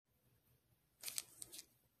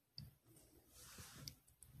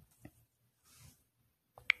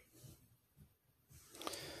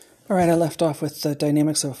All right, I left off with the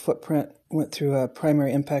dynamics of a footprint, went through a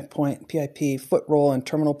primary impact point, PIP, foot roll, and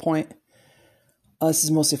terminal point. This is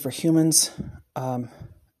mostly for humans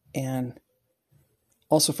and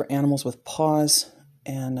also for animals with paws,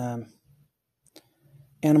 and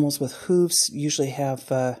animals with hooves usually have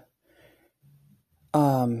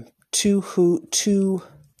two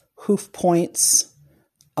hoof points,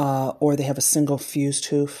 or they have a single fused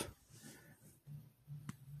hoof.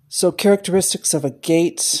 So characteristics of a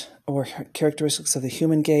gait, or characteristics of the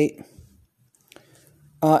human gait.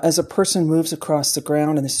 As a person moves across the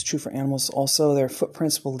ground, and this is true for animals also, their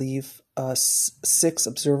footprints will leave 6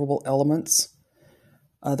 observable elements.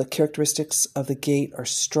 The characteristics of the gait are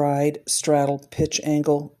stride, straddle, pitch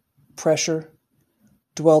angle, pressure,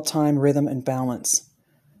 dwell time, rhythm, and balance.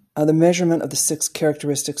 The measurement of the 6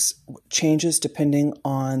 characteristics changes depending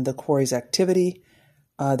on the quarry's activity,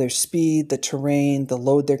 their speed, the terrain, the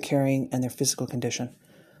load they're carrying, and their physical condition.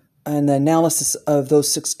 And the analysis of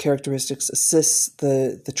those 6 characteristics assists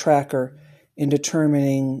the tracker in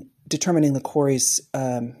determining the quarry's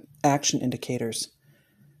action indicators.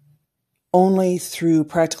 Only through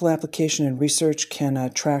practical application and research can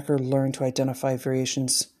a tracker learn to identify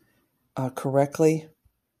variations correctly,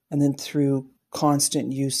 and then through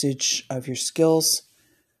constant usage of your skills,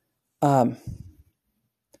 a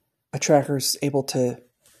tracker is able to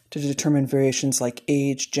determine variations like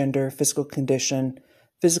age, gender, physical condition,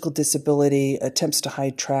 physical disability, attempts to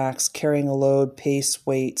hide tracks, carrying a load, pace,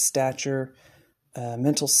 weight, stature,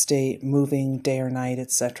 mental state, moving, day or night,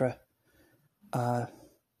 etc.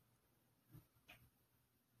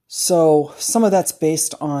 So some of that's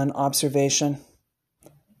based on observation.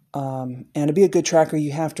 And to be a good tracker,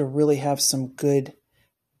 you have to really have some good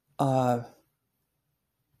powers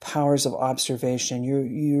of observation.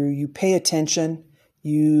 You pay attention.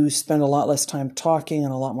 You spend a lot less time talking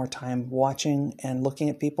and a lot more time watching and looking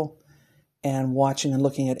at people, and watching and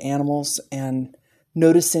looking at animals, and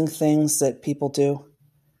noticing things that people do.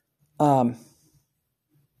 And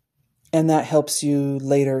that helps you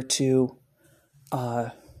later to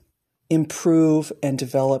improve and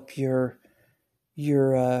develop your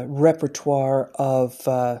repertoire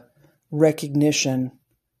of recognition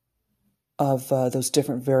of those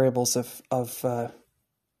different variables of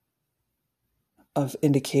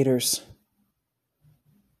indicators.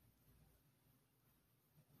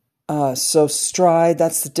 So stride,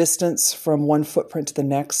 that's the distance from one footprint to the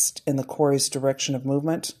next in the quarry's direction of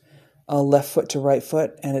movement, left foot to right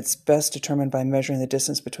foot, and it's best determined by measuring the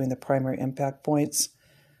distance between the primary impact points.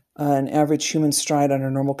 An average human stride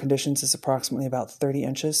under normal conditions is approximately about 30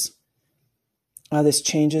 inches. This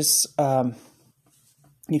changes.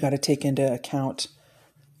 You got to take into account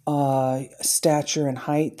stature and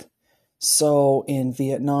height. So in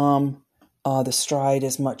Vietnam, the stride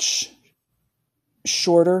is much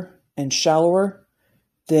shorter and shallower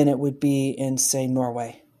than it would be in, say,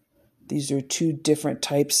 Norway. These are 2 different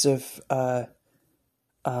types of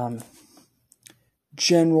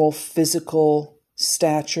general physical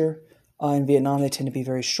stature. In Vietnam, they tend to be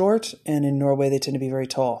very short, and in Norway, they tend to be very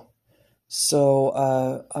tall. So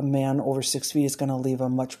a man over 6 feet is going to leave a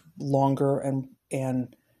much longer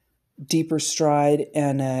and deeper stride,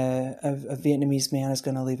 and a Vietnamese man is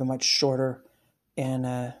going to leave a much shorter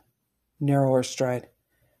and narrower stride.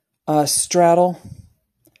 Straddle,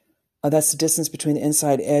 that's the distance between the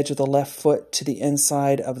inside edge of the left foot to the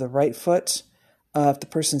inside of the right foot. If the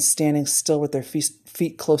person's standing still with their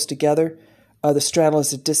feet close together, the straddle is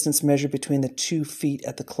the distance measured between the 2 feet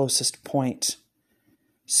at the closest point.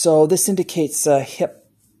 So this indicates hip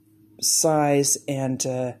size and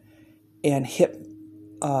hip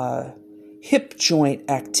joint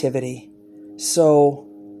activity. So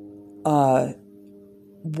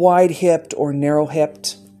wide-hipped or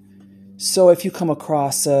narrow-hipped. So if you come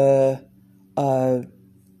across a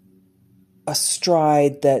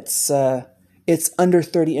stride that's it's under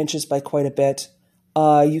 30 inches by quite a bit,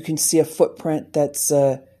 you can see a footprint that's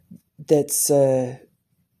a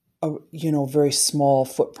very small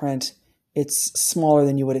footprint. It's smaller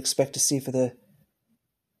than you would expect to see for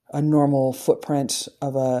a normal footprint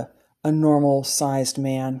of a normal-sized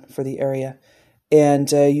man for the area.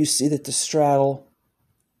 And you see that the straddle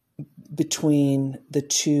between the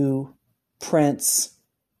 2 prints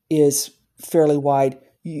is fairly wide.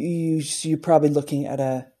 You're probably looking at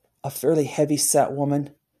a fairly heavy-set woman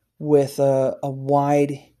with a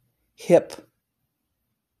wide hip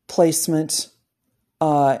placement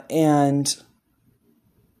and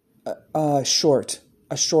a short,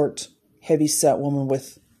 heavy-set woman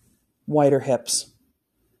with wider hips.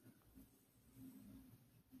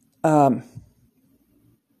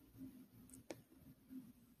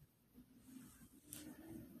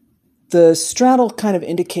 The straddle kind of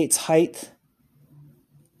indicates height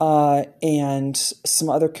and some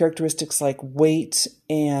other characteristics like weight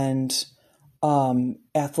and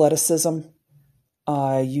athleticism.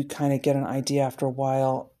 You kind of get an idea after a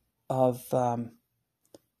while of,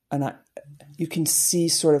 you can see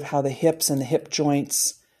sort of how the hips and the hip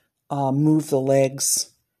joints move the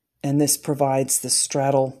legs, and this provides the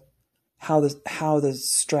straddle, how the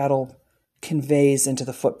straddle conveys into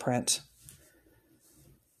the footprint.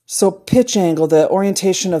 So pitch angle, the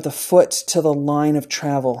orientation of the foot to the line of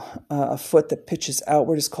travel. A foot that pitches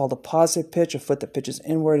outward is called a positive pitch. A foot that pitches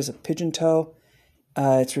inward is a pigeon toe.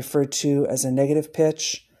 It's referred to as a negative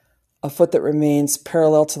pitch. A foot that remains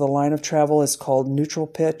parallel to the line of travel is called neutral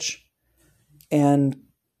pitch. And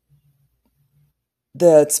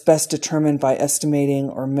that's best determined by estimating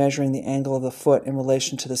or measuring the angle of the foot in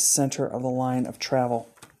relation to the center of the line of travel.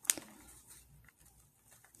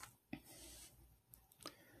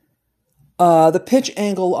 The pitch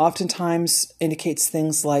angle oftentimes indicates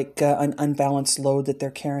things like an unbalanced load that they're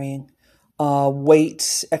carrying,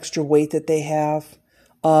 weight, extra weight that they have,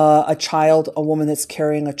 a woman that's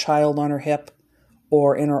carrying a child on her hip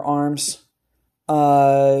or in her arms,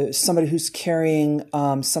 somebody who's carrying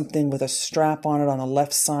something with a strap on it on the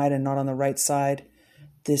left side and not on the right side.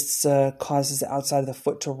 This causes the outside of the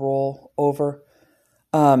foot to roll over.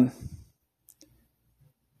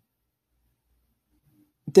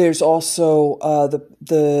 There's also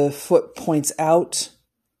the foot points out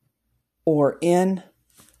or in.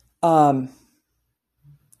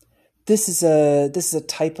 This is a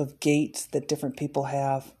type of gait that different people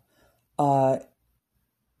have.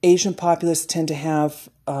 Asian populace tend to have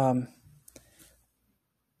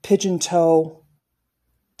pigeon toe.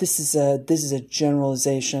 This is a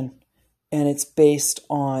generalization, and it's based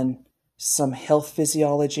on some health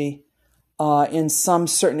physiology. In some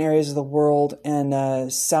certain areas of the world,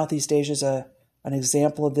 and Southeast Asia is an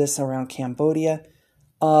example of this around Cambodia.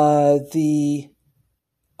 The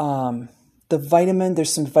vitamin,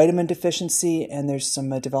 there's some vitamin deficiency, and there's some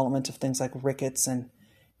development of things like rickets and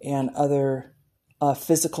other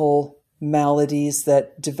physical maladies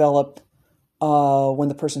that develop when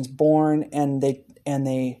the person's born, and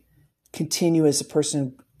they continue as the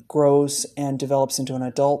person grows and develops into an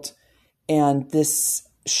adult. And this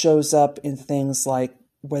shows up in things like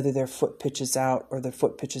whether their foot pitches out or their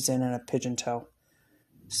foot pitches in a pigeon toe.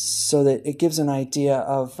 So that it gives an idea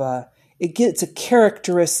of, it's a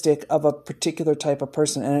characteristic of a particular type of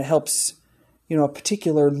person, and it helps, a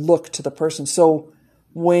particular look to the person. So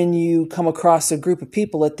when you come across a group of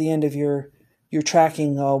people at the end of you're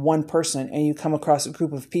tracking one person, and you come across a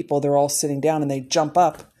group of people, they're all sitting down and they jump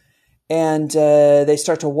up and they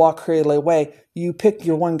start to walk hurriedly away. You pick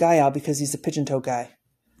your one guy out because he's the pigeon toe guy.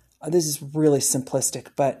 This is really simplistic,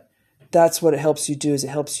 but that's what it helps you do, is it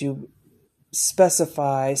helps you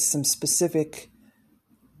specify some specific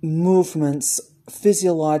movements,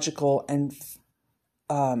 physiological and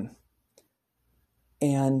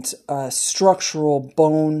structural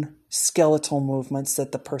bone skeletal movements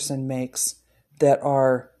that the person makes that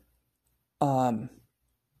are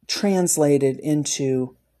translated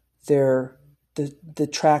into the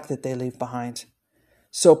track that they leave behind.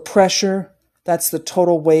 So pressure, that's the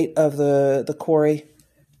total weight of the quarry,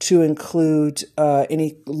 to include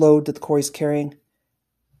any load that the quarry's carrying.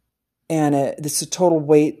 And it's the total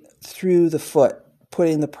weight through the foot,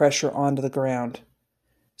 putting the pressure onto the ground.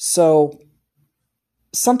 So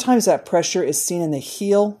sometimes that pressure is seen in the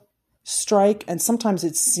heel strike, and sometimes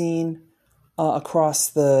it's seen across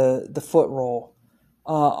the foot roll.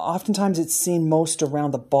 Oftentimes it's seen most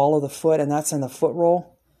around the ball of the foot, and that's in the foot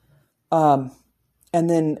roll. And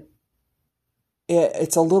then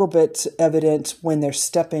it's a little bit evident when they're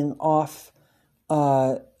stepping off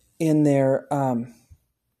in their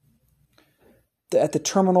at the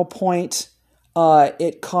terminal point.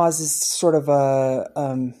 It causes sort of a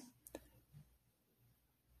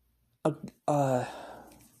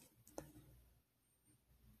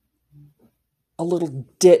little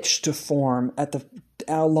ditch to form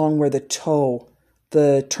along where the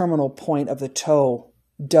terminal point of the toe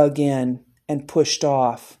dug in and pushed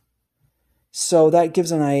off. So that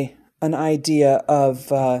gives an idea of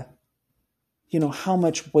how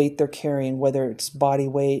much weight they're carrying, whether it's body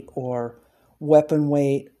weight or weapon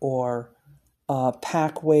weight or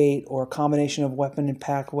pack weight or combination of weapon and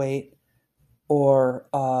pack weight, or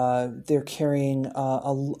they're carrying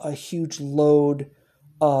a huge load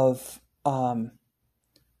of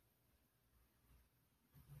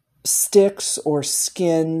sticks or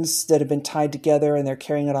skins that have been tied together and they're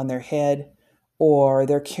carrying it on their head, or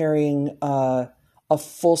they're carrying a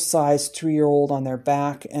full-size 3-year-old on their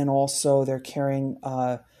back, and also they're carrying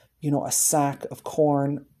a sack of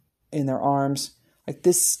corn in their arms. Like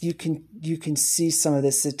this, you can see some of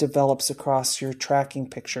this. It develops across your tracking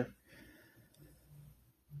picture.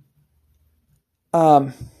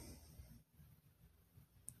 The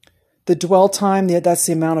dwell time, that's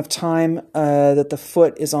the amount of time that the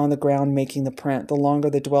foot is on the ground making the print. The longer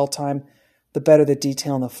the dwell time, the better the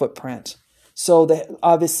detail in the footprint. So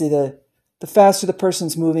obviously the faster the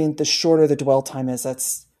person's moving, the shorter the dwell time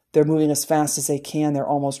is. They're moving as fast as they can. They're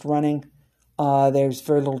almost running. There's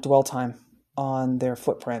very little dwell time on their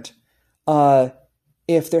footprint.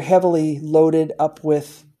 If they're heavily loaded up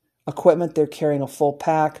with equipment, they're carrying a full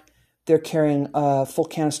pack. They're carrying a full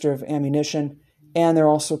canister of ammunition, and they're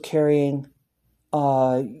also carrying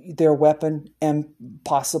their weapon and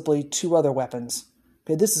possibly 2 other weapons.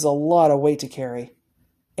 Okay, this is a lot of weight to carry,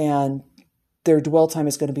 and their dwell time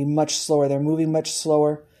is going to be much slower. They're moving much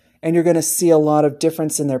slower, and you're going to see a lot of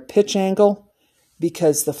difference in their pitch angle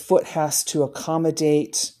because the foot has to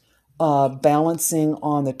accommodate balancing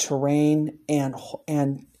on the terrain and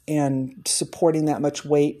supporting that much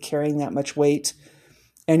weight, carrying that much weight.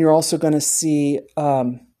 And you're also going to see a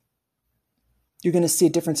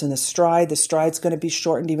difference in the stride. The stride's going to be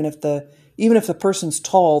shortened, even if the person's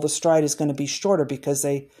tall, the stride is going to be shorter because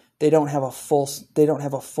they don't have a full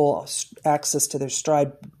access to their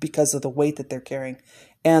stride because of the weight that they're carrying.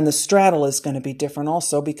 And the straddle is going to be different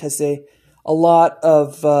also because a lot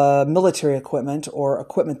of military equipment or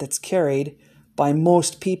equipment that's carried by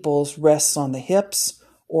most people rests on the hips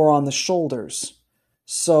or on the shoulders.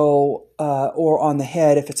 So, or on the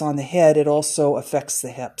head. If it's on the head, it also affects the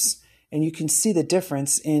hips. And you can see the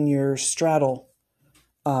difference in your straddle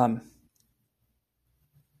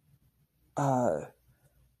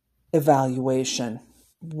evaluation.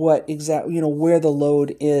 What exactly, where the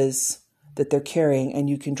load is that they're carrying, and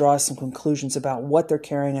you can draw some conclusions about what they're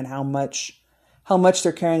carrying and how much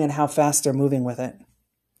they're carrying and how fast they're moving with it.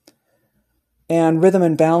 And rhythm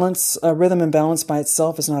and balance by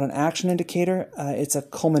itself is not an action indicator. It's a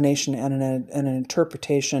culmination and an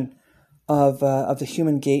interpretation of the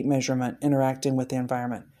human gait measurement interacting with the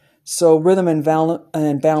environment. So rhythm and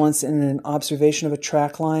balance in an observation of a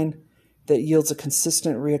track line that yields a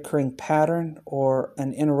consistent reoccurring pattern or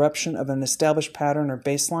an interruption of an established pattern or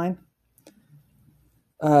baseline.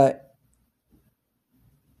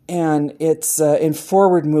 And it's in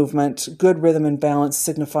forward movement, good rhythm and balance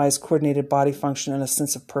signifies coordinated body function and a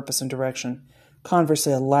sense of purpose and direction.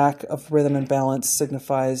 Conversely, a lack of rhythm and balance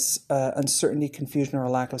signifies uncertainty, confusion, or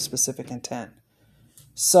a lack of specific intent.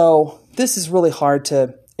 So this is really hard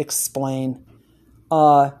to explain.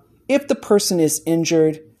 If the person is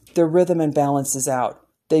injured, their rhythm and balance is out.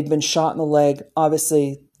 They've been shot in the leg.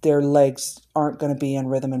 Obviously, their legs aren't going to be in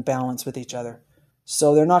rhythm and balance with each other.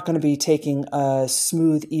 So they're not going to be taking a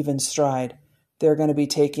smooth, even stride. They're going to be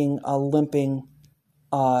taking a limping,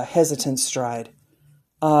 hesitant stride.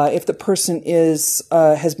 If the person has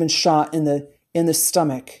been shot in the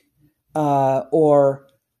stomach, or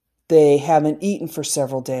they haven't eaten for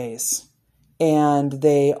several days, and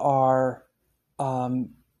they are,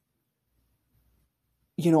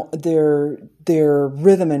 their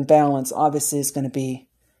rhythm and balance obviously is going to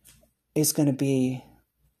be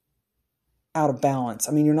out of balance.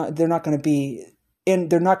 I mean, they're not going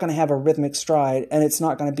to have a rhythmic stride, and it's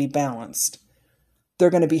not going to be balanced. They're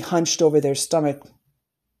going to be hunched over their stomach,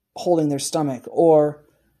 holding their stomach, or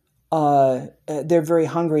they're very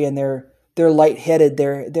hungry and they're lightheaded.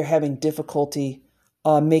 They're having difficulty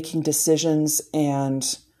making decisions and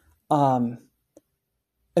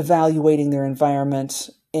evaluating their environment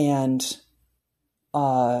and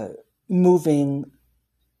moving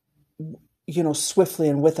swiftly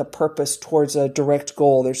and with a purpose towards a direct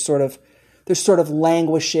goal. They're sort of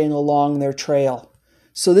languishing along their trail.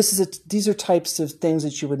 So these are types of things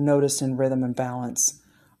that you would notice in rhythm and balance.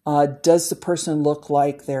 Does the person look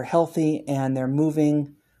like they're healthy and they're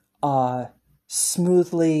moving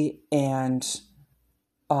smoothly and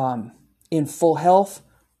in full health,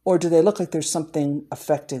 or do they look like there's something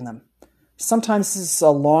affecting them? Sometimes this is a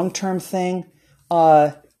long-term thing.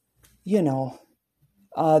 Their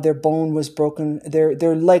bone was broken,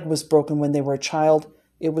 their leg was broken when they were a child.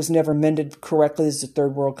 It was never mended correctly. This is a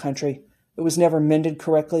third world country. It was never mended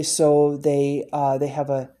correctly, so they have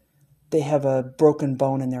a broken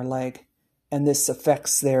bone in their leg, and this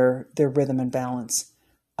affects their rhythm and balance.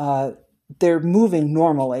 They're moving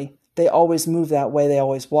normally. They always move that way. They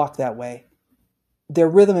always walk that way. Their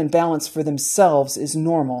rhythm and balance for themselves is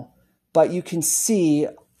normal, but you can see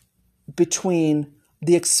between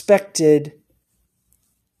the expected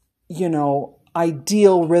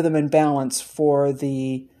ideal rhythm and balance for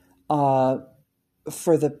the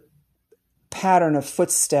pattern of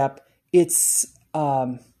footstep, it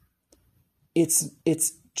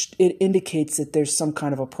indicates that there's some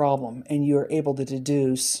kind of a problem, and you're able to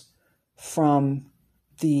deduce from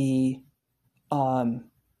the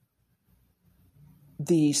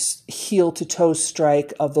heel to toe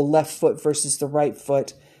strike of the left foot versus the right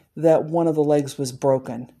foot that one of the legs was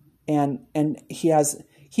broken, and he has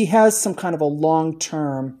some kind of a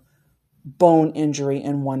long-term bone injury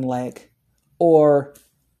in one leg, or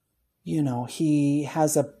he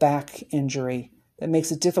has a back injury that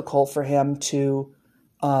makes it difficult for him to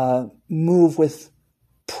move with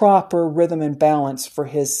proper rhythm and balance for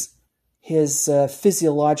his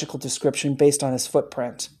physiological description based on his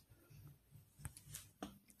footprint.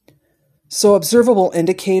 So observable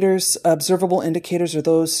indicators are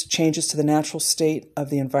those changes to the natural state of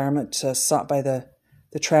the environment sought by the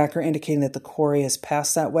tracker, indicating that the quarry has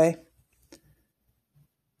passed that way.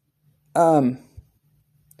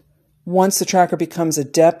 Once the tracker becomes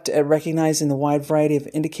adept at recognizing the wide variety of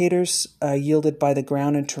indicators yielded by the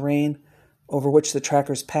ground and terrain over which the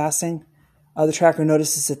tracker is passing, the tracker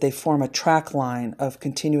notices that they form a track line of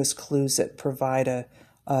continuous clues that provide a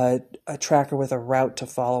tracker with a route to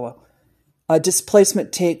follow.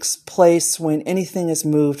 Displacement takes place when anything is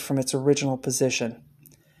moved from its original position.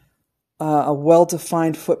 A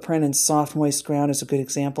well-defined footprint in soft, moist ground is a good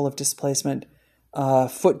example of displacement.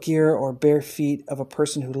 Footgear or bare feet of a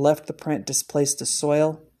person who left the print displaced the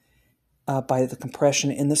soil by the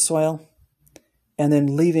compression in the soil, and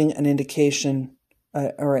then leaving an indication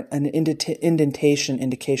or an indentation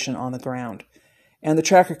indication on the ground. And the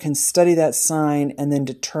tracker can study that sign and then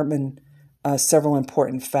determine several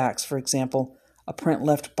important facts. For example, a print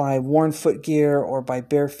left by worn footgear or by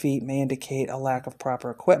bare feet may indicate a lack of proper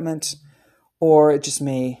equipment, or it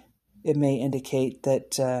may indicate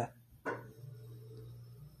that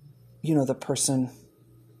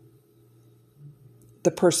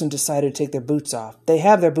the person decided to take their boots off. They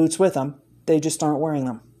have their boots with them, they just aren't wearing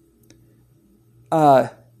them.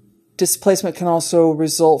 Displacement can also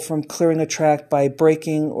result from clearing a track by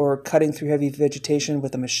breaking or cutting through heavy vegetation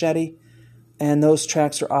with a machete, and those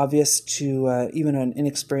tracks are obvious to even an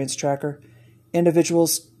inexperienced tracker.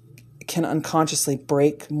 Individuals can unconsciously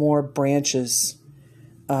break more branches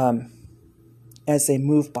as they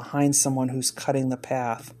move behind someone who's cutting the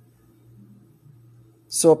path.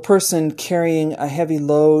 So a person carrying a heavy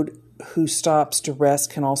load who stops to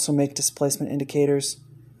rest can also make displacement indicators.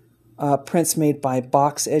 Prints made by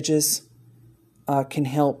box edges can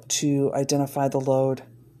help to identify the load.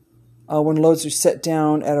 When loads are set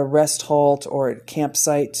down at a rest halt or at a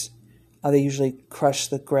campsite, they usually crush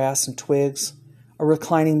the grass and twigs. A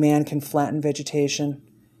reclining man can flatten vegetation.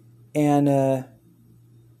 And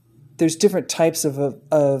there's different types of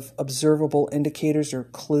observable indicators or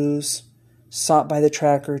clues sought by the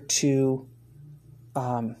tracker to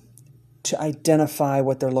identify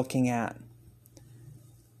what they're looking at.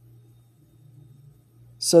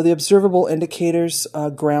 So the observable indicators,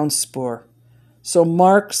 ground spoor. So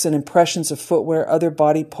marks and impressions of footwear, other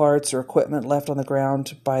body parts or equipment left on the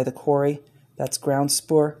ground by the quarry, that's ground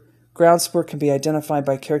spoor. Ground spoor can be identified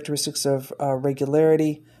by characteristics of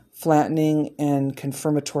regularity, flattening, and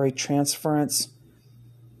confirmatory transference.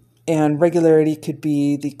 And regularity could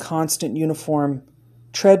be the constant uniform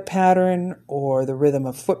tread pattern or the rhythm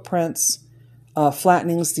of footprints.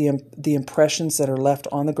 Flattenings, the impressions that are left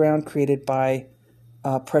on the ground created by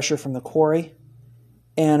pressure from the quarry.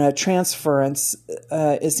 And a transference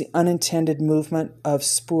is the unintended movement of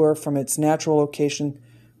spoor from its natural location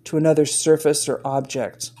to another surface or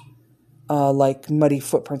object, like muddy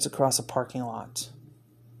footprints across a parking lot.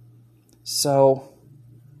 So,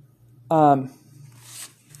 I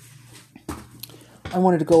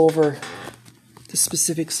wanted to go over the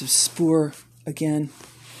specifics of spoor again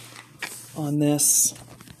on this.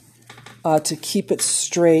 To keep it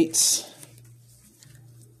straight,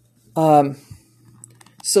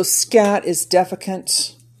 so scat is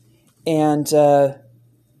defecant, and that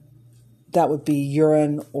would be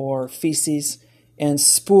urine or feces. And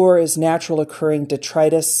spoor is natural occurring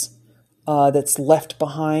detritus that's left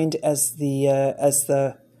behind as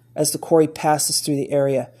the quarry passes through the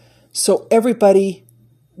area. So everybody,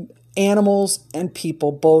 animals and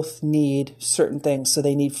people, both need certain things. So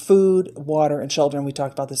they need food, water, and shelter. And we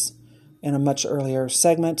talked about this in a much earlier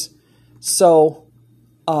segment. So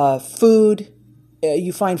food.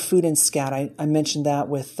 You find food in scat. I mentioned that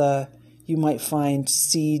with you might find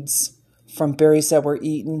seeds from berries that were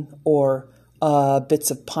eaten, or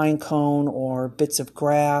bits of pine cone, or bits of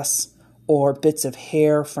grass, or bits of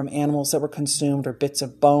hair from animals that were consumed, or bits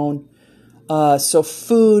of bone. So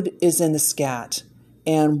food is in the scat,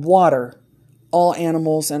 and water. all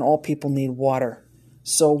animals and all people need water.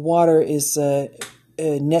 So water is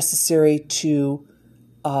necessary to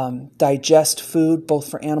digest food, both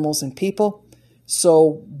for animals and people.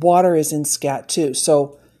 So water is in scat too.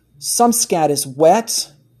 So some scat is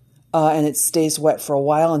wet, and it stays wet for a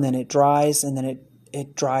while, and then it dries, and then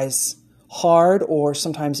it dries hard, or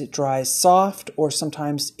sometimes it dries soft, or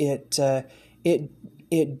sometimes it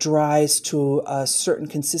dries to a certain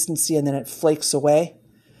consistency, and then it flakes away.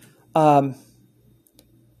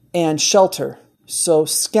 And shelter. So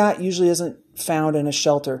scat usually isn't found in a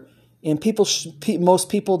shelter. And most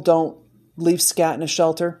people don't leave scat in a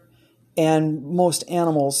shelter, and most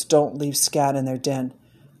animals don't leave scat in their den.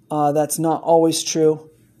 That's not always true,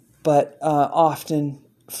 but often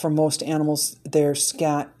for most animals, their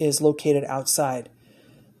scat is located outside.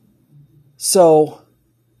 So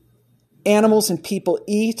animals and people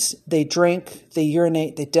eat, they drink, they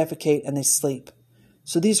urinate, they defecate, and they sleep.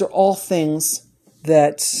 So these are all things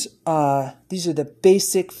that, these are the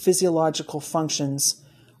basic physiological functions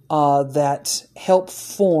that help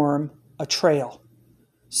form a trail.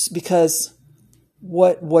 Because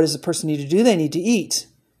what does a person need to do? They need to eat.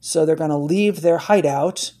 So they're going to leave their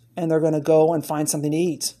hideout and they're going to go and find something to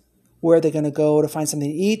eat. Where are they going to go to find something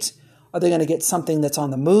to eat? Are they going to get something that's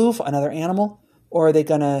on the move, another animal? Or are they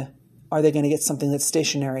going to get something that's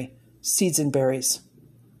stationary, seeds and berries?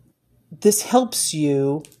 This helps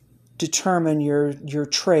you determine your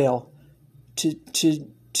trail,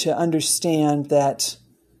 to understand that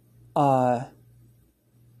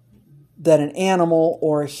that an animal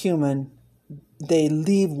or a human, they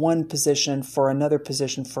leave one position for another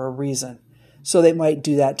position for a reason. So they might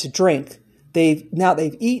do that to drink. They've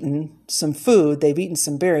eaten some food, they've eaten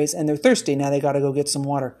some berries, and they're thirsty. Now they got to go get some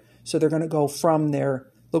water. So they're going to go from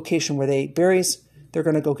their location where they ate berries, they're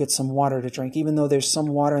going to go get some water to drink. Even though there's some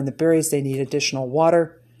water in the berries, they need additional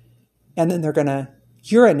water. And then they're going to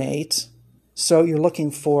urinate. So you're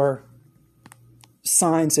looking for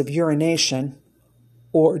signs of urination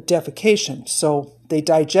or defecation. So they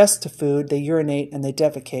digest the food, they urinate, and they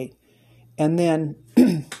defecate. And then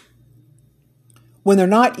when they're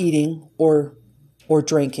not eating or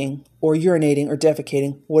drinking or urinating or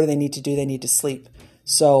defecating, what do they need to do? They need to sleep.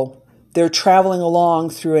 So they're traveling along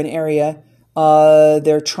through an area.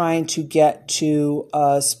 They're trying to get to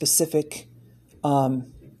a specific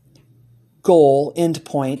goal, end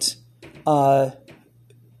point.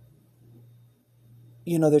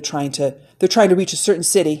 They're trying to reach a certain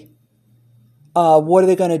city. What are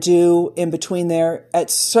they going to do in between there? At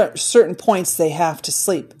certain points, they have to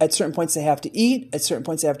sleep. At certain points, they have to eat. At certain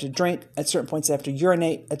points, they have to drink. At certain points, they have to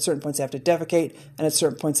urinate. At certain points, they have to defecate. And at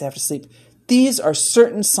certain points, they have to sleep. These are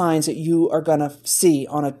certain signs that you are going to see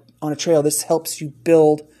on a trail. This helps you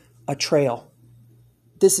build a trail.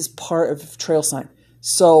 This is part of trail sign.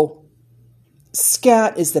 So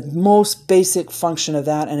scat is the most basic function of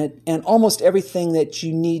that, and almost everything that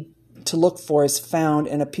you need to look for is found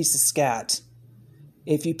in a piece of scat.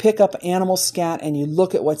 If you pick up animal scat and you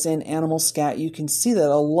look at what's in animal scat, you can see that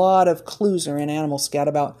a lot of clues are in animal scat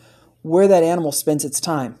about where that animal spends its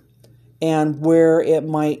time and where it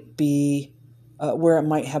might be, where it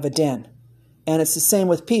might have a den. And it's the same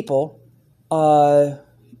with people. When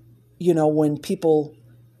people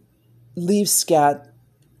leave scat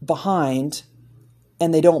behind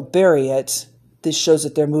and they don't bury it, this shows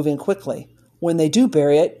that they're moving quickly. When they do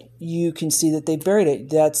bury it, you can see that they buried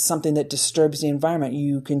it. That's something that disturbs the environment.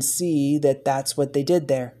 You can see that that's what they did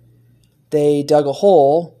there. They dug a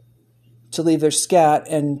hole to leave their scat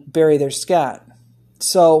and bury their scat.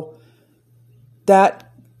 So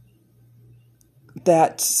that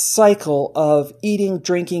cycle of eating,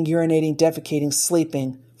 drinking, urinating, defecating,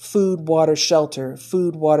 sleeping, food, water, shelter,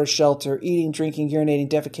 eating, drinking, urinating,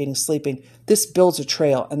 defecating, sleeping, this builds a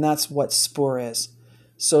trail, and that's what spoor is.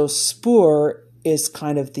 So spoor is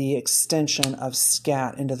kind of the extension of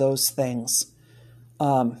scat into those things.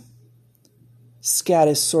 Scat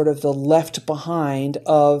is sort of the left behind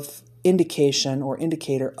of indication or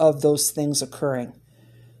indicator of those things occurring.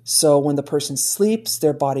 So when the person sleeps,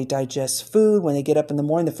 their body digests food. When they get up in the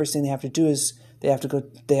morning, the first thing they have to do is they have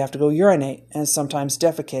to go urinate and sometimes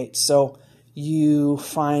defecate. So you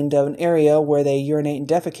find an area where they urinate and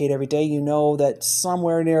defecate every day. You know that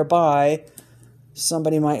somewhere nearby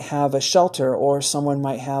somebody might have a shelter, or someone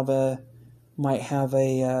might have a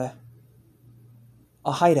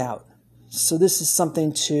hideout. So this is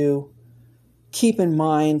something to keep in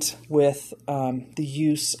mind with the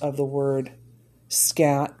use of the word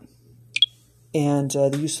scat and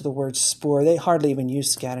the use of the word spoor. They hardly even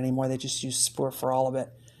use scat anymore. They just use spoor for all of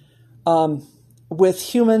it. With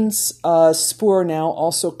humans, spoor now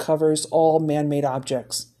also covers all man-made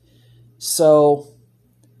objects. So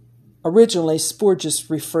originally, spore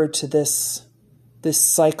just referred to this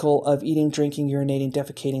cycle of eating, drinking, urinating,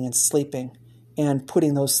 defecating, and sleeping, and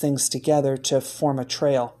putting those things together to form a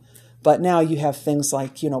trail. But now you have things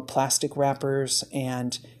like, plastic wrappers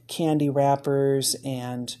and candy wrappers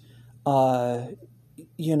and,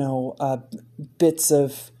 bits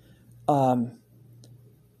of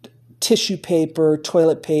tissue paper,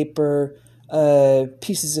 toilet paper,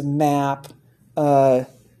 pieces of map,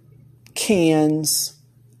 cans,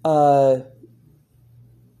 that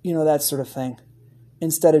sort of thing,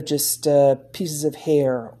 instead of just pieces of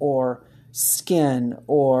hair or skin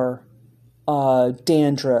or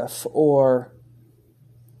dandruff or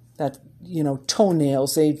that,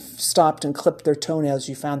 toenails. They've stopped and clipped their toenails.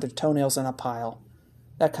 You found their toenails in a pile,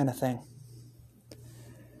 that kind of thing.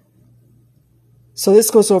 So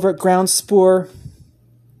this goes over at ground spore.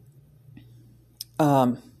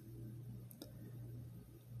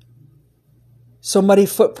 So muddy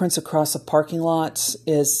footprints across a parking lot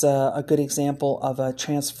is a good example of a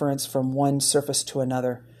transference from one surface to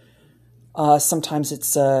another. Sometimes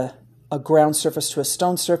it's a ground surface to a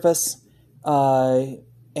stone surface,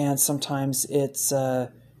 and sometimes it's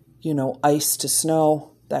ice to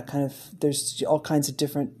snow. That kind of, there's all kinds of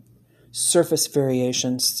different surface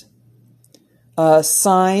variations.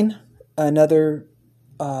 Sign, another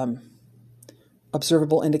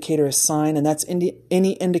observable indicator is sign, and that's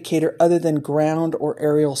any indicator other than ground or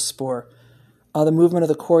aerial spore. The movement of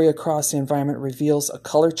the quarry across the environment reveals a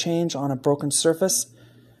color change on a broken surface.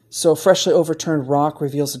 So freshly overturned rock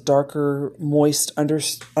reveals a darker, moist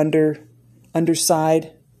underside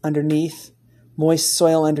underneath, moist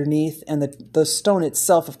soil underneath, and the stone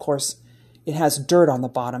itself, of course, it has dirt on the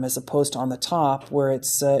bottom as opposed to on the top where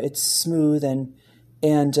it's smooth and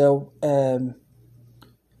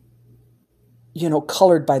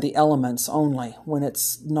colored by the elements only. When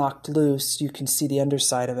it's knocked loose, you can see the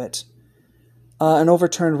underside of it. An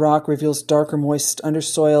overturned rock reveals darker, moist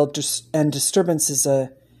undersoil, and disturbance is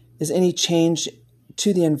any change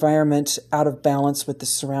to the environment out of balance with the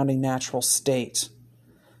surrounding natural state.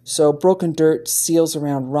 So broken dirt, seals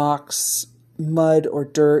around rocks, mud or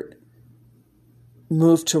dirt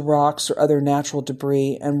moved to rocks or other natural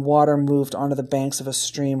debris, and water moved onto the banks of a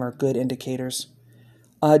stream are good indicators.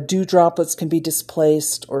 Dew droplets can be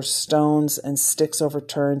displaced, or stones and sticks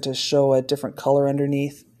overturned to show a different color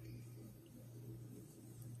underneath.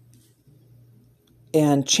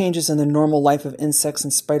 And changes in the normal life of insects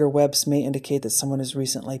and spider webs may indicate that someone has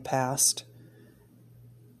recently passed.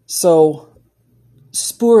 So,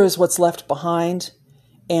 spoor is what's left behind,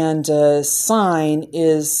 and sign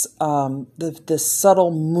is the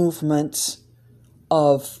subtle movement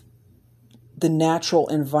of the natural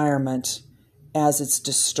environment as it's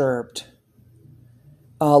disturbed.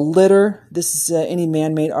 Litter, this is any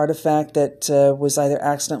man-made artifact that was either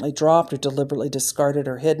accidentally dropped or deliberately discarded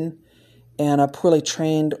or hidden. And a poorly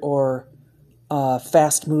trained or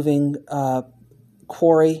fast-moving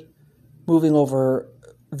quarry moving over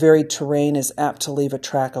varied terrain is apt to leave a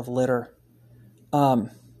track of litter.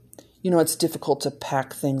 It's difficult to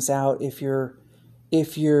pack things out if you're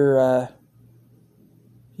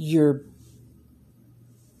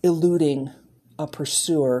eluding a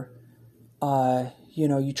pursuer.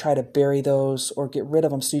 You try to bury those or get rid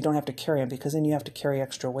of them so you don't have to carry them, because then you have to carry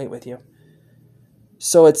extra weight with you.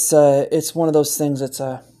 So it's one of those things that's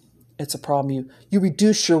it's a problem. You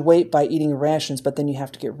reduce your weight by eating rations, but then you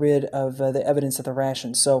have to get rid of the evidence of the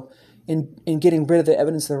rations. So in getting rid of the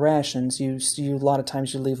evidence of the rations, you a lot of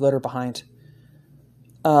times you leave litter behind.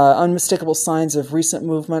 Unmistakable signs of recent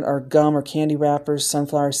movement are gum or candy wrappers,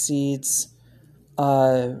 sunflower seeds,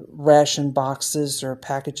 ration boxes or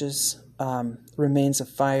packages, remains of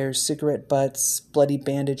fires, cigarette butts, bloody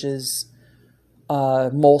bandages,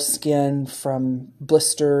 moleskin from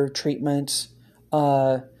blister treatment,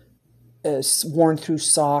 worn through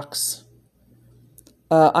socks,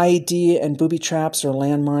 IED and booby traps or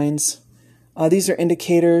landmines. These are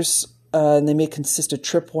indicators, and they may consist of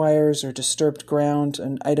tripwires or disturbed ground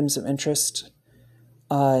and items of interest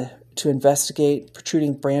to investigate,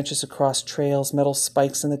 protruding branches across trails, metal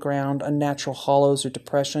spikes in the ground, unnatural hollows or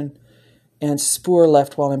depression, and spoor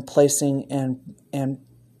left while emplacing and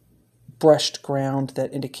brushed ground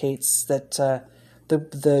that indicates that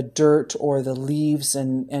the dirt or the leaves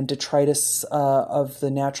and detritus of the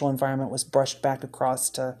natural environment was brushed back across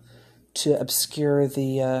to obscure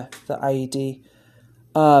the IED.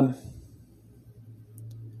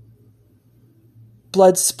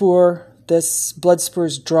 Blood spoor. This blood spoor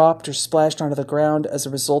is dropped or splashed onto the ground as a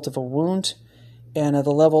result of a wound, and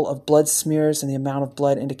the level of blood smears and the amount of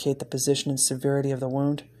blood indicate the position and severity of the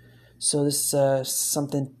wound. So this is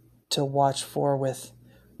something to watch for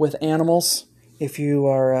with animals if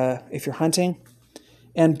you're hunting.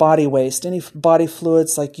 And body waste, any body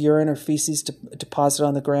fluids like urine or feces deposited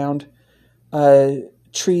on the ground.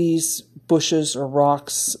 Trees, bushes, or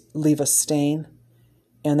rocks leave a stain,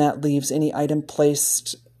 and that leaves any item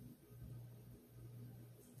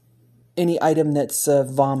that's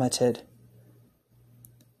vomited.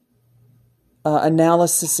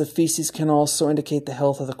 Analysis of feces can also indicate the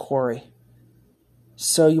health of the quarry.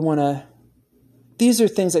 So these are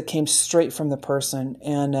things that came straight from the person,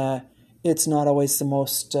 and it's not always the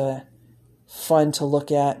most fun to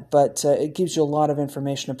look at, but it gives you a lot of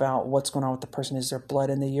information about what's going on with the person. Is there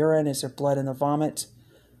blood in the urine? Is there blood in the vomit?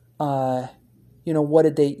 What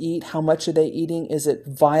did they eat? How much are they eating? Is it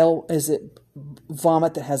vile? Is it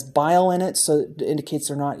vomit that has bile in it? So it indicates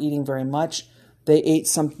they're not eating very much.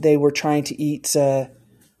 They were trying to eat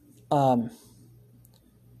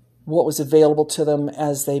what was available to them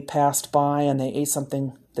as they passed by, and they ate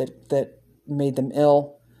something that made them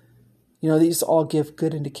ill. These all give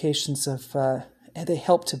good indications of, and they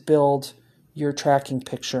help to build your tracking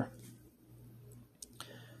picture.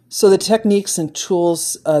 So the techniques and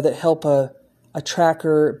tools that help a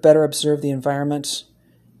tracker better observe the environment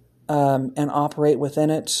and operate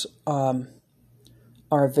within it are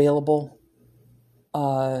available.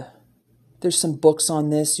 There's some books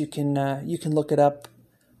on this. You can look it up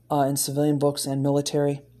in civilian books and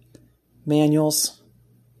military manuals.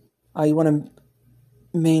 You want to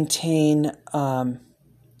maintain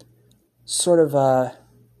sort of a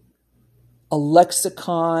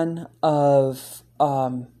lexicon of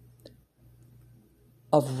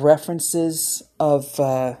references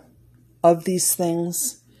of these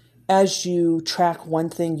things. As you track one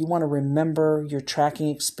thing, you want to remember your tracking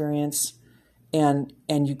experience, and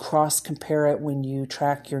you cross compare it when you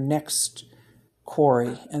track your next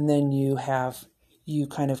quarry, and then you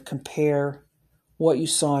kind of compare what you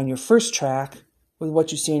saw in your first track with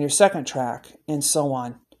what you see in your second track, and so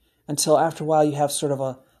on, until after a while you have sort of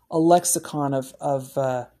a lexicon of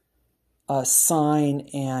sign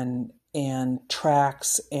and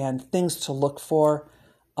tracks and things to look for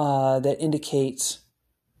that indicate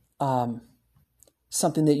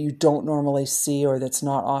something that you don't normally see or that's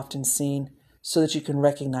not often seen, so that you can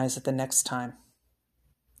recognize it the next time.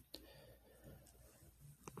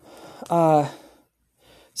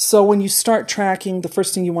 So when you start tracking, the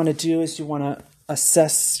first thing you want to do is you want to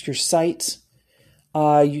assess your site.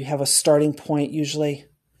 You have a starting point usually,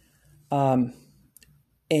 and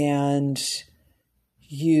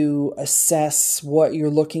you assess what you're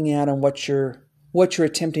looking at and what you're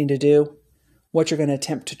attempting to do, what you're going to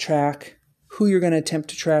attempt to track, who you're going to attempt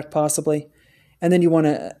to track possibly, and then you want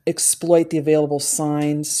to exploit the available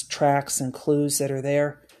signs, tracks, and clues that are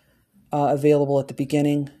there available at the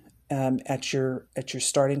beginning at your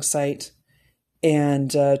starting site,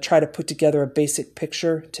 and try to put together a basic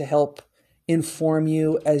picture to help inform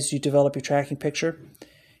you as you develop your tracking picture.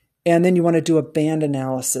 And then you want to do a band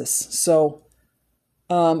analysis. So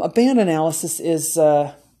a band analysis is,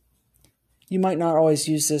 you might not always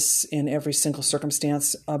use this in every single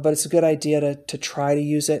circumstance, but it's a good idea to try to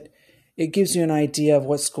use it. It gives you an idea of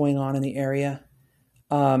what's going on in the area.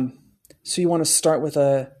 So you want to start with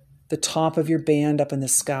the top of your band up in the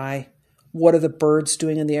sky. What are the birds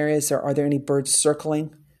doing in the area? Are there any birds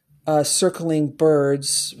circling? Circling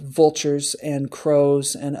birds, vultures and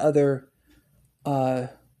crows and other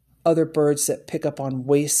birds that pick up on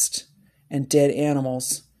waste and dead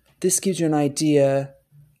animals. This gives you an idea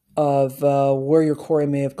of where your quarry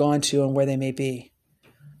may have gone to and where they may be.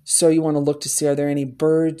 So you want to look to see, are there any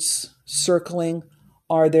birds circling?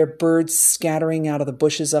 Are there birds scattering out of the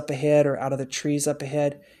bushes up ahead or out of the trees up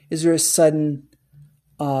ahead? Is there a sudden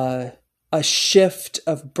a shift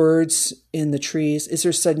of birds in the trees? Is there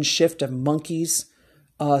a sudden shift of monkeys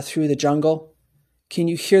through the jungle? Can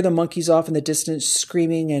you hear the monkeys off in the distance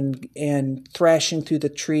screaming and thrashing through the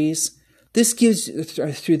trees? This gives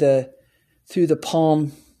through the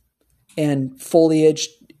palm and foliage.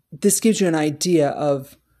 This gives you an idea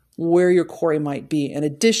of where your quarry might be, in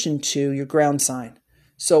addition to your ground sign.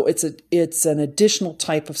 So it's an additional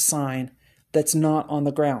type of sign that's not on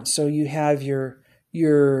the ground. So you have your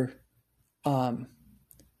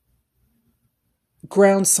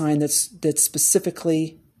ground sign that's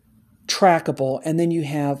specifically trackable, and then you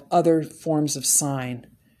have other forms of sign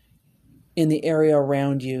in the area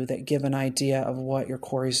around you that give an idea of what your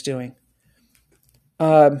quarry is doing.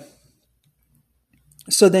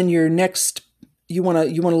 So then your next, you want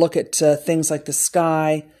to look at things like the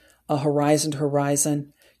sky, horizon to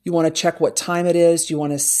horizon. You want to check what time it is. You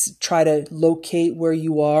want to try to locate where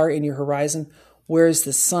you are in your horizon. Where is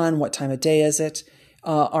the sun? What time of day is it?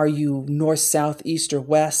 Are you north, south, east, or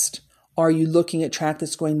west? Are you looking at track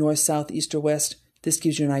that's going north, south, east, or west? This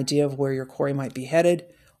gives you an idea of where your quarry might be headed.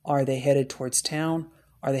 Are they headed towards town?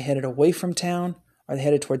 Are they headed away from town? Are they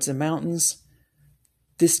headed towards the mountains?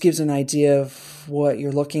 This gives an idea of what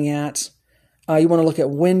you're looking at. You want to look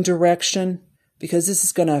at wind direction because this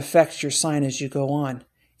is going to affect your sign as you go on.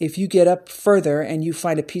 If you get up further and you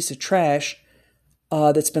find a piece of trash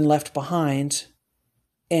that's been left behind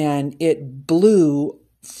and it blew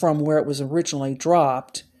from where it was originally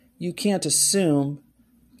dropped, you can't assume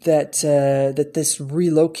that that this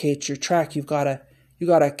relocates your track. You got to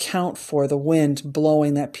account for the wind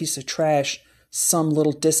blowing that piece of trash some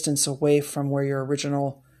little distance away from where your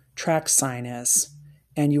original track sign is,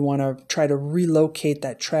 and you want to try to relocate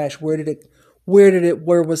that trash. Where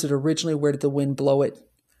was it originally? Where did the wind blow it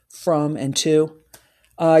from and to?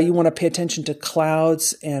 You want to pay attention to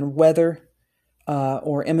clouds and weather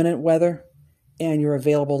or imminent weather and your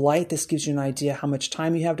available light. This gives you an idea how much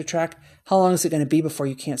time you have to track. How long is it going to be before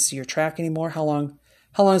you can't see your track anymore? How long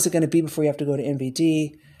is it going to be before you have to go to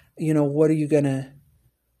NVD?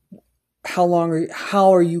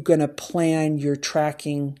 How are you going to plan your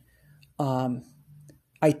tracking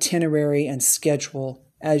itinerary and schedule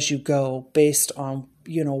as you go based on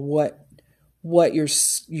what your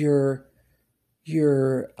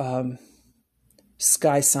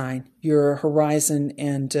sky sign, your horizon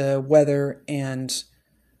and weather and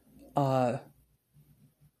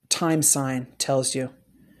time sign tells you.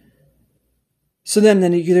 So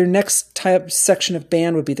then your next section of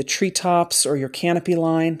band would be the treetops or your canopy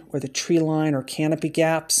line or the tree line or canopy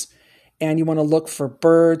gaps. And you want to look for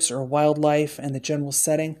birds or wildlife and the general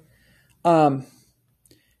setting.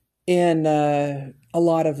 In a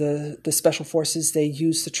lot of the special forces, they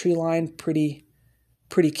use the tree line pretty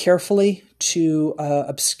carefully to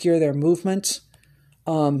obscure their movement.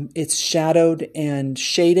 It's shadowed and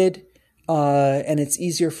shaded, and it's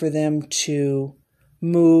easier for them to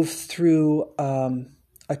move through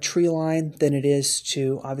a tree line than it is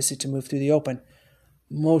to move through the open.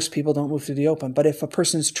 Most people don't move through the open, but if a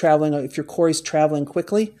person's traveling, if your quarry's traveling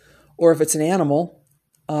quickly, or if it's an animal,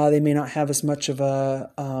 they may not have as much of a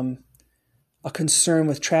concern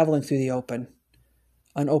with traveling through the open,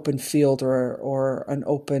 an open field or an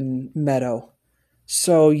open meadow.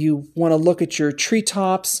 So you want to look at your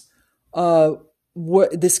treetops.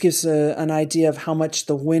 This gives an idea of how much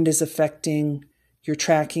the wind is affecting your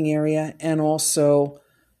tracking area, and also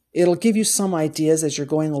it'll give you some ideas as you're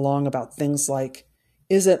going along about things like,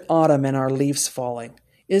 is it autumn and our leaves falling?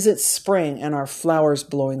 Is it spring and our flowers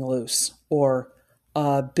blowing loose? Or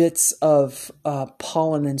bits of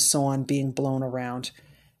pollen and so on being blown around?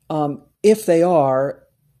 If they are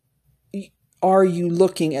you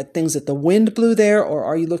looking at things that the wind blew there, or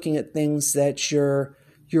are you looking at things that your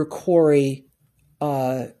quarry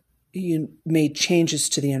you made changes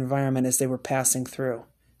to the environment as they were passing through?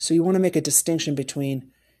 So you want to make a distinction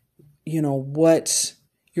between what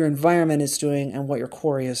your environment is doing and what your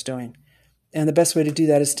quarry is doing. And the best way to do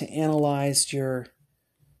that is to analyze your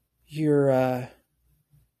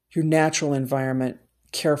natural environment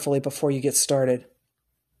carefully before you get started.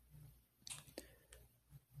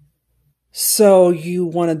 So you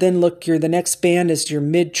want to then look, the next band is your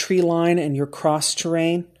mid-tree line and your cross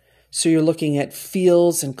terrain. So you're looking at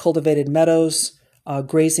fields and cultivated meadows,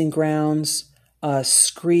 grazing grounds,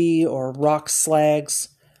 scree or rock slags,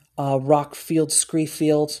 rock field, scree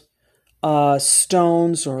field,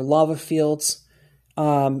 stones or lava fields,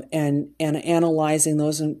 and analyzing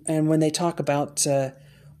those. And when they talk about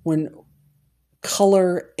when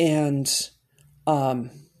color and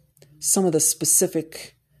some of the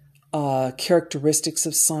specific characteristics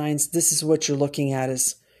of signs, this is what you're looking at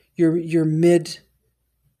is your mid-line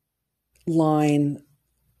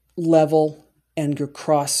level and your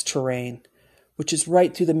cross terrain, which is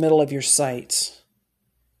right through the middle of your site.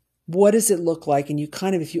 What does it look like? And you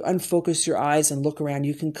if you unfocus your eyes and look around,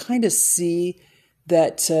 you can kind of see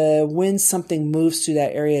that when something moves through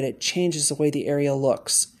that area, it changes the way the area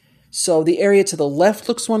looks. So the area to the left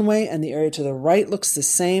looks one way, and the area to the right looks the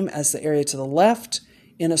same as the area to the left,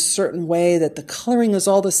 in a certain way that the coloring is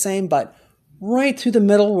all the same, but right through the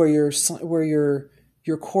middle where your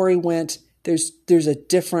quarry went, there's a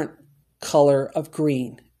different color of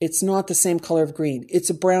green. It's not the same color of green.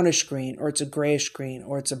 It's a brownish green, or it's a grayish green,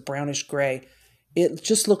 or it's a brownish gray. It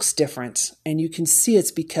just looks different. And you can see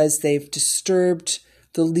it's because they've disturbed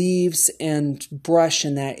the leaves and brush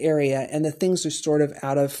in that area, and the things are sort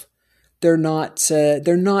of they're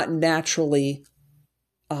not naturally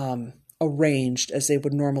arranged as they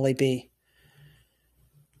would normally be.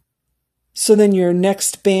 So then your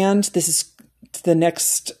next band, this is the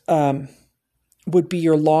next would be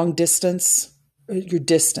your long distance, your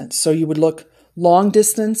distance. So you would look long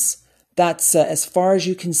distance. That's as far as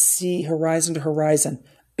you can see, horizon to horizon.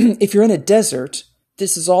 If you're in a desert,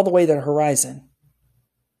 this is all the way to the horizon.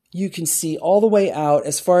 You can see all the way out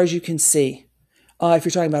as far as you can see. If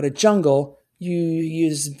you're talking about a jungle, you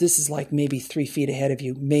use, this is like maybe 3 feet ahead of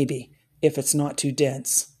you, maybe, if it's not too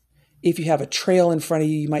dense. If you have a trail in front of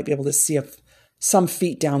you, you might be able to see some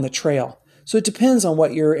feet down the trail. So it depends on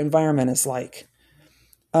what your environment is like.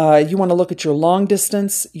 You want to look at your long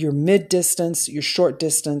distance, your mid distance, your short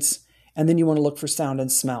distance, and then you want to look for sound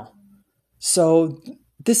and smell. So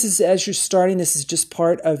this is, as you're starting, this is just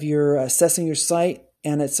part of your assessing your site,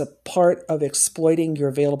 and it's a part of exploiting your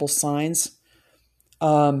available signs.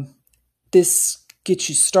 This gets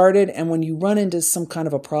you started, and when you run into some kind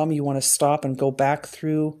of a problem, you want to stop and go back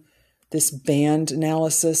through this band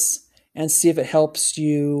analysis and see if it helps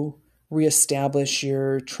you reestablish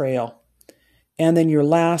your trail. And then your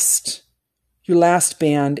last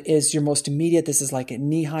band is your most immediate. This is like at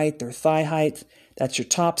knee height or thigh height. That's your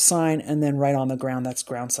top sign, and then right on the ground, that's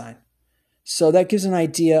ground sign. So that gives an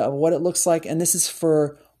idea of what it looks like, and this is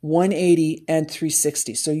for 180 and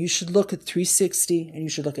 360. So you should look at 360, and you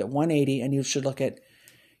should look at 180, and you should look at,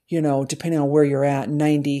 depending on where you're at,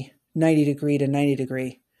 90 degree to 90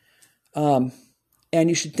 degree. And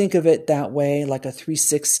you should think of it that way, like a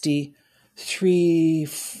 360, three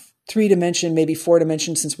dimension, maybe 4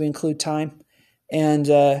 dimension, since we include time, and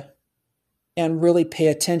really pay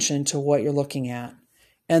attention to what you're looking at.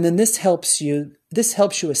 And then this helps you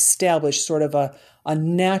establish sort of a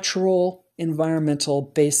natural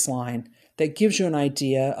environmental baseline that gives you an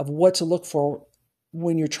idea of what to look for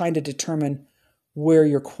when you're trying to determine where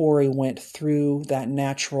your quarry went through that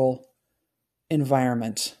natural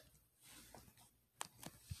environment.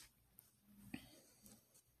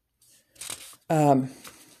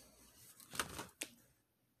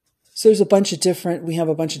 So we have a bunch of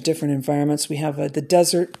different environments. We have the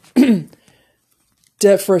desert. For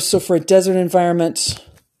a desert environment,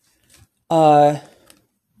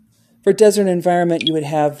 you would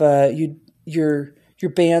have your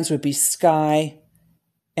bands would be sky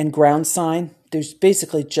and ground sign. There's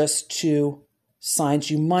basically just 2 signs.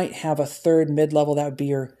 You might have a third mid-level, that would be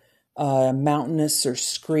your mountainous or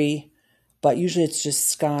scree, but usually it's just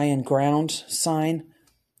sky and ground sign.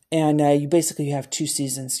 And you have 2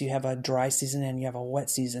 seasons. You have a dry season and you have a wet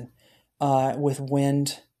season, with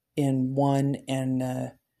wind in one and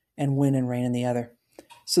wind and rain in the other.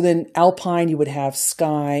 So then alpine, you would have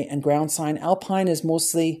sky and ground sign. Alpine is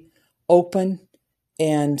mostly open,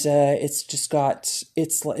 and it's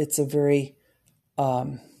a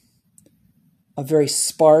very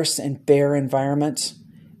sparse and bare environment.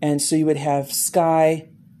 And so you would have sky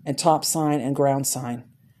and top sign and ground sign.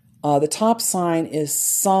 The top sign is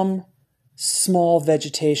some small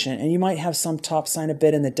vegetation, and you might have some top sign a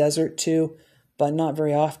bit in the desert too, but not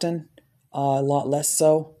very often, a lot less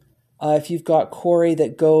so. If you've got quarry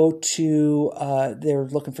that go to, they're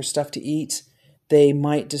looking for stuff to eat, they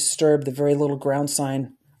might disturb the very little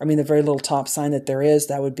the very little top sign that there is.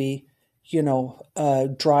 That would be,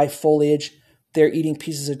 dry foliage. They're eating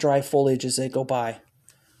pieces of dry foliage as they go by.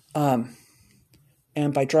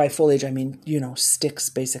 And by dry foliage, I mean, sticks,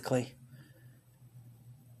 basically.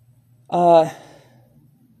 So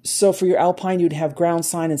for your alpine, you'd have ground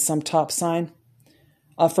sign and some top sign.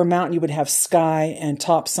 For mountain, you would have sky and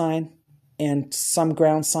top sign and some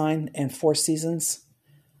ground sign and 4 seasons.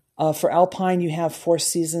 For alpine, you have 4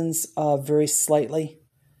 seasons very slightly.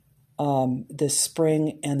 The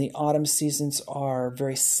spring and the autumn seasons are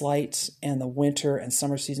very slight, and the winter and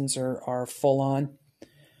summer seasons are full on.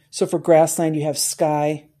 So for grassland, you have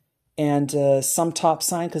sky and some top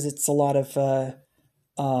sign, because it's a lot of,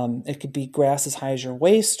 it could be grass as high as your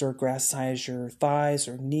waist, or grass as high as your thighs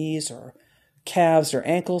or knees or calves or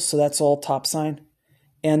ankles. So that's all top sign.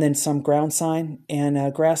 And then some ground sign.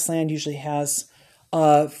 And grassland usually has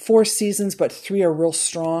 4 seasons, but 3 are real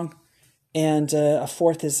strong. And a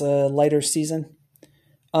 4th is a lighter season.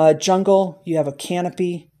 Jungle, you have a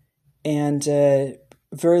canopy and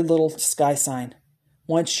very little sky sign.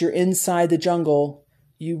 Once you're inside the jungle,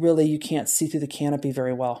 you can't see through the canopy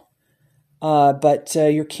very well. But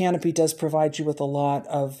your canopy does provide you with a lot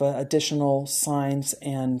of additional signs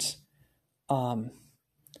and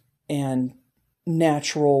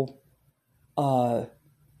natural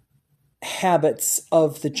habits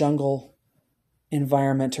of the jungle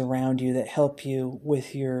environment around you that help you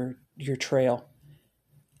with your trail.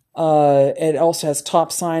 It also has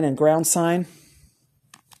top sign and ground sign.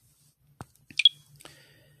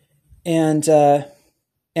 And a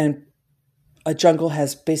jungle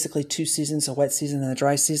has basically 2 seasons, a wet season and a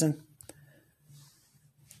dry season.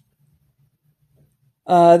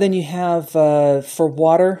 Then you have, for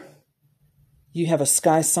water, you have a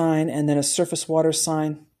sky sign and then a surface water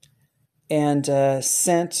sign, and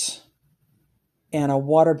scent, and a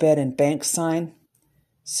waterbed and bank sign.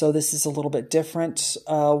 So this is a little bit different.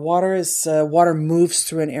 Water moves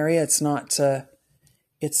through an area. It's not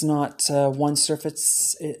one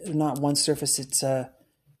surface. Not one surface. It's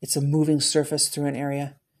a moving surface through an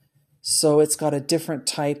area. So it's got a different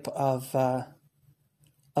type of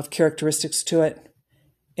characteristics to it.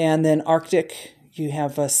 And then Arctic, you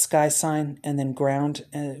have a sky sign and then ground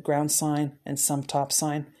sign and some top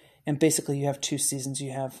sign. And basically you have 2 seasons.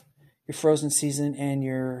 You have your frozen season and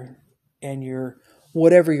your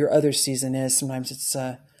whatever your other season is. Sometimes it's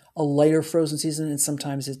a lighter frozen season, and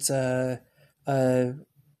sometimes it's a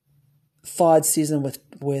thawed season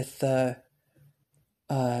with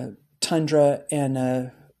tundra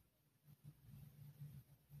and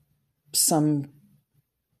some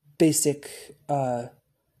basic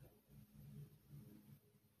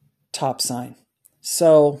top sign.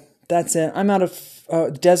 So that's it. I'm out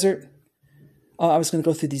of desert. I was going to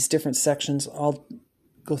go through these different sections. I'll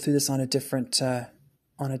go through this on a different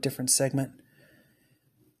segment.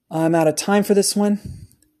 I'm out of time for this one,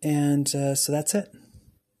 and so that's it.